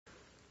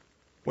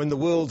When the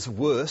world's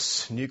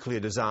worst nuclear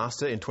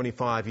disaster in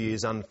 25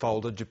 years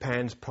unfolded,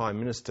 Japan's Prime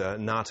Minister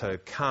Naoto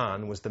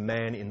Kan was the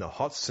man in the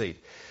hot seat.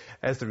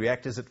 As the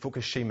reactors at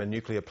Fukushima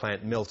nuclear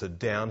plant melted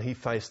down, he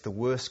faced the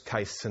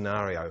worst-case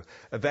scenario,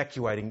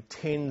 evacuating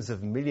tens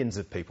of millions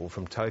of people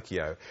from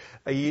Tokyo.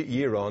 A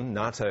year on,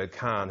 Naoto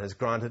Kan has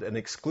granted an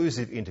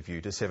exclusive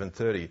interview to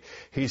 7:30.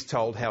 He's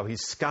told how he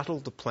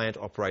scuttled the plant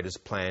operator's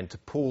plan to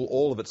pull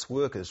all of its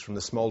workers from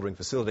the smouldering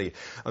facility,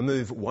 a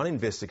move one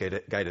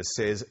investigator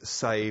says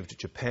saved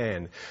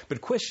Japan. But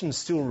questions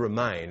still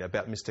remain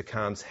about Mr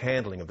Kan's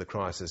handling of the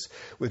crisis,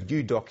 with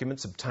new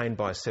documents obtained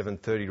by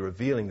 7:30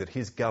 revealing that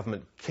his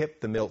government kept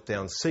the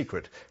meltdown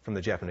secret from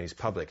the Japanese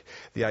public.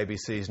 The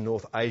ABC's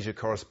North Asia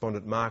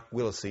correspondent Mark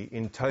Willesee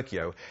in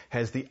Tokyo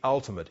has the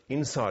ultimate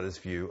insider's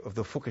view of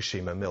the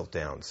Fukushima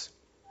meltdowns.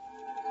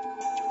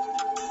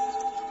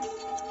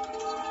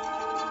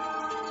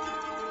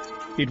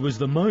 It was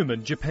the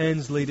moment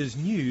Japan's leaders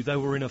knew they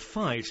were in a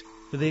fight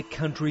for their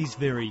country's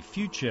very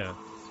future.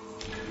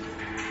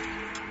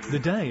 The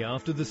day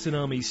after the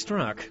tsunami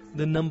struck,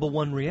 the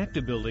 #1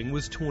 reactor building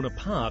was torn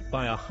apart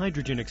by a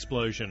hydrogen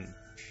explosion.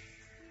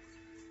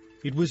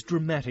 It was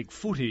dramatic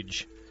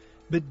footage,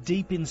 but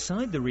deep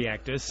inside the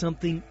reactor,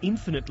 something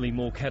infinitely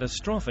more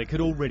catastrophic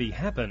had already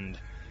happened.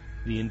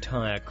 The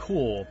entire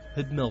core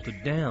had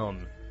melted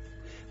down.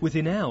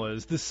 Within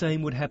hours, the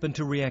same would happen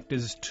to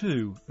reactors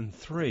 2 and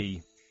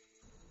 3.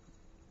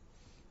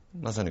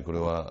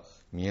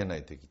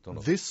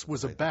 This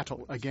was a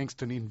battle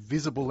against an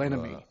invisible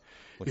enemy.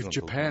 If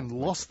Japan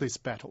lost this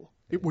battle,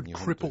 it would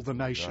cripple the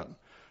nation.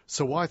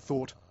 So I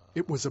thought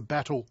it was a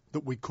battle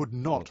that we could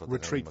not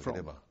retreat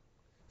from.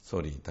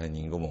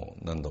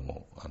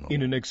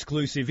 In an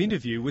exclusive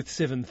interview with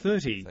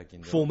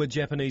 7:30, former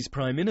Japanese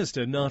Prime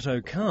Minister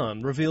Naoto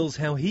Kan reveals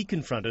how he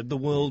confronted the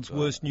world's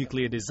worst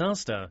nuclear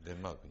disaster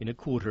in a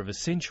quarter of a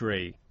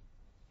century,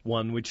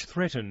 one which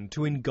threatened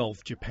to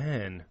engulf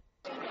Japan.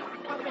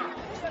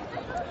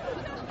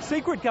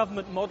 Secret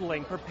government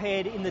modelling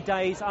prepared in the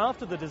days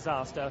after the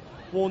disaster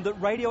warned that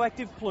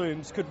radioactive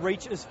plumes could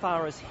reach as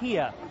far as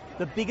here,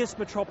 the biggest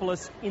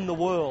metropolis in the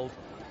world.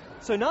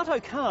 So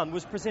Naoto Kan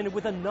was presented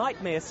with a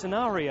nightmare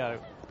scenario,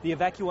 the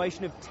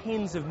evacuation of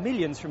tens of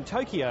millions from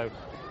Tokyo,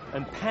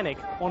 and panic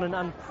on an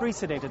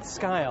unprecedented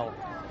scale.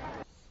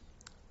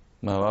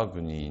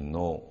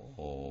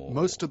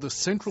 Most of the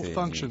central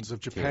functions of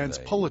Japan's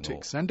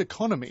politics and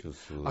economy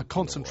are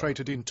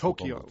concentrated in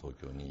Tokyo.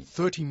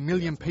 30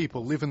 million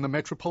people live in the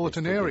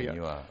metropolitan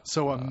area,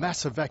 so a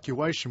mass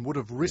evacuation would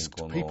have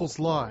risked people's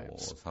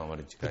lives.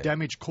 The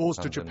damage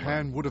caused to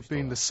Japan would have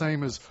been the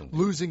same as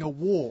losing a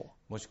war.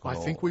 I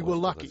think we were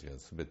lucky.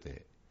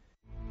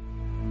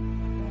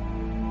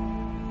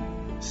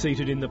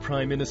 Seated in the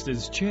Prime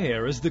Minister's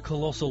chair as the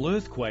colossal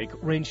earthquake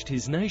wrenched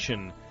his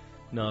nation,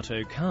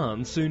 Naoto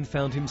Kan soon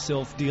found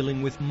himself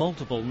dealing with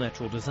multiple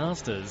natural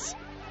disasters.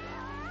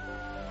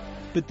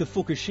 But the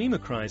Fukushima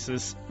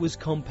crisis was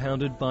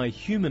compounded by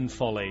human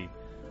folly,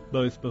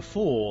 both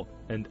before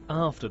and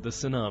after the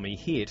tsunami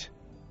hit.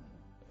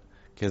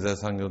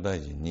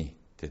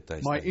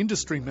 My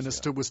industry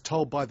minister was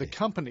told by the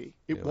company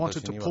it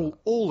wanted to pull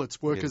all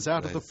its workers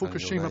out of the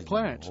Fukushima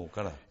plant.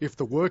 If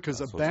the workers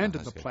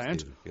abandoned the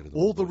plant,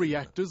 all the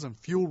reactors and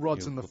fuel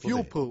rods in the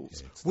fuel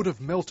pools would have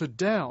melted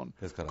down,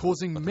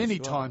 causing many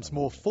times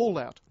more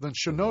fallout than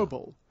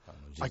Chernobyl.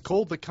 I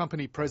called the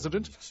company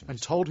president and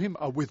told him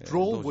a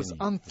withdrawal was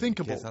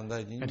unthinkable,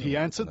 and he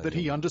answered that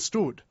he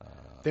understood.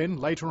 Then,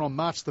 later on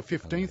March the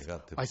 15th,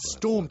 I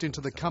stormed into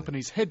the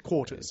company's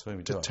headquarters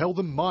to tell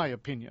them my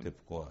opinion.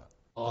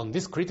 On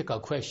this critical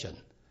question,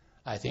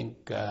 I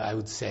think I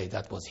would say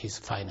that was his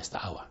finest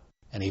hour.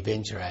 And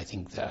eventually, I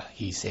think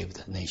he saved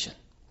the nation.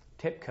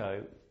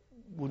 TEPCO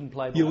wouldn't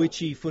play ball.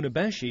 Yoichi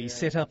Funabashi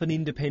set up an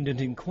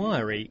independent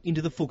inquiry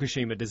into the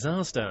Fukushima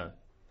disaster.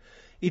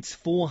 Its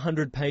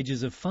 400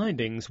 pages of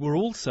findings were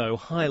also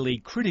highly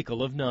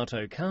critical of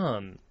Naoto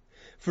Kan,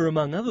 for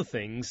among other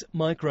things,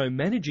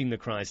 micromanaging the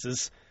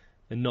crisis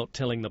and not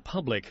telling the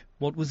public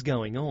what was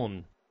going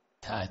on.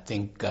 I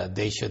think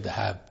they should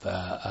have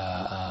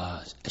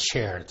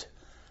shared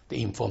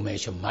the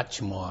information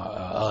much more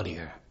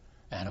earlier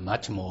and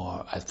much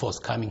more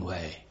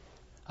forthcomingly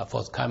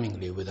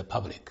with the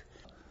public.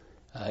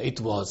 It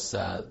was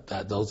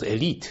those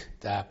elite,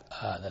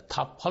 the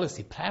top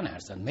policy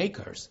planners and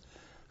makers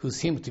who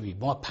seemed to be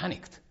more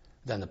panicked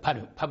than the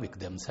public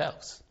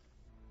themselves.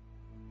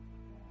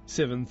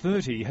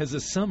 7:30 has a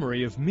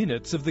summary of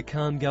minutes of the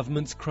Kan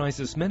government's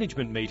crisis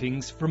management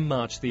meetings from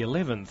March the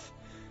 11th.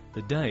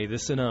 The day the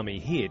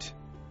tsunami hit.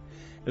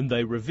 And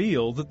they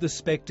reveal that the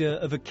spectre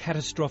of a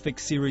catastrophic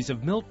series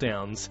of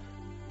meltdowns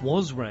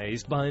was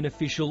raised by an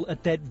official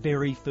at that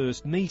very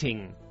first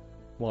meeting,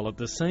 while at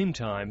the same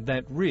time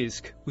that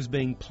risk was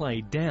being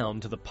played down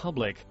to the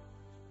public.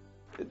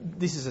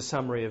 This is a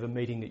summary of a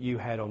meeting that you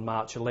had on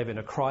March 11,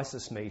 a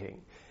crisis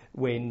meeting,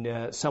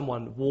 when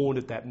someone warned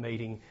at that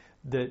meeting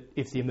that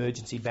if the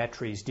emergency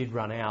batteries did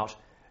run out,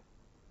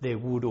 there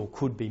would or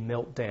could be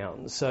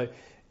meltdowns. So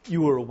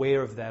You were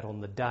aware of that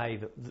on the day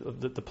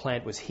that the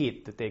plant was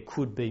hit, that there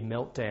could be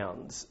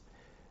meltdowns.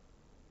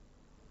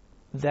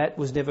 That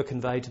was never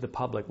conveyed to the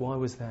public. Why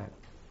was that?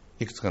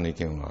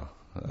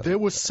 There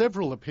were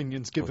several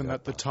opinions given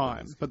at the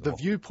time, but the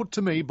view put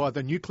to me by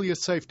the Nuclear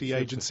Safety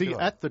Agency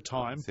at the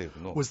time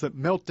was that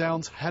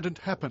meltdowns hadn't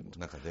happened.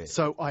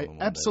 So I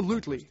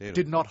absolutely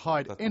did not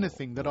hide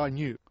anything that I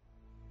knew.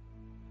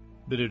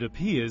 But it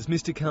appears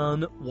Mr.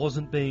 Kan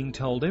wasn't being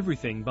told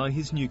everything by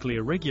his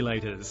nuclear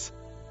regulators,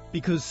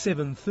 because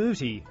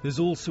 730 has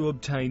also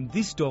obtained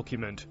this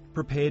document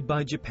prepared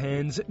by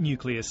Japan's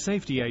Nuclear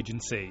Safety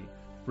Agency,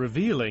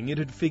 revealing it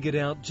had figured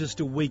out just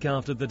a week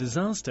after the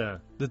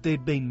disaster that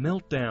there'd been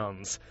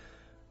meltdowns.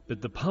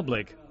 But the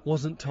public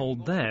wasn't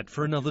told that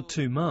for another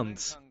 2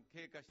 months.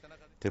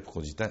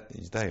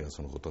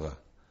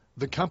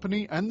 The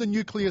company and the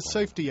Nuclear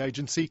Safety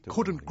Agency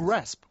couldn't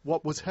grasp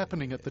what was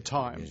happening at the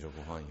time.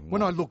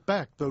 When I look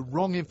back, the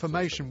wrong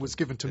information was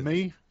given to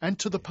me and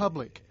to the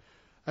public.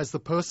 As the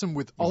person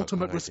with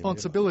ultimate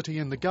responsibility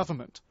in the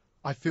government,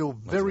 I feel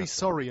very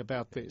sorry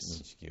about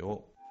this.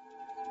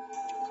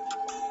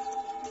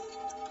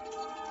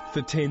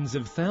 For tens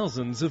of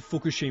thousands of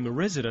Fukushima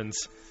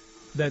residents,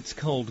 that's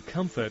cold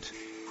comfort.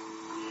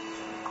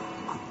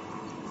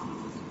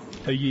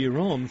 A year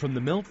on from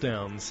the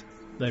meltdowns,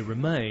 they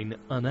remain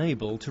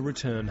unable to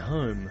return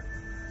home.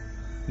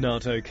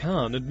 Naoto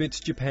Kan admits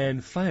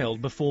Japan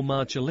failed before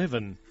March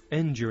 11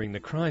 and during the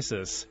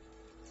crisis.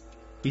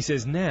 He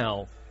says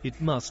now it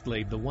must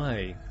lead the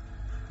way.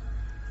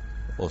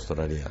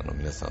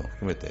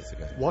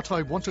 What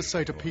I want to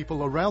say to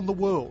people around the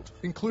world,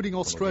 including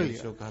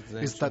Australia,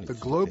 is that the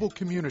global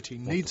community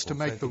needs to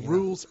make the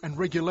rules and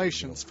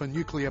regulations for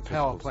nuclear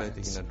power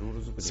plants.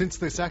 Since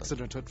this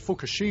accident at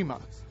Fukushima,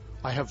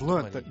 I have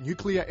learnt that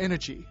nuclear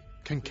energy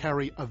can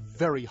carry a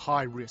very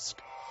high risk.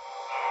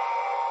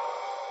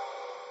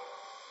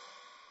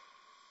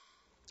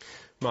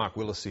 Mark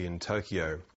Willesee in Tokyo.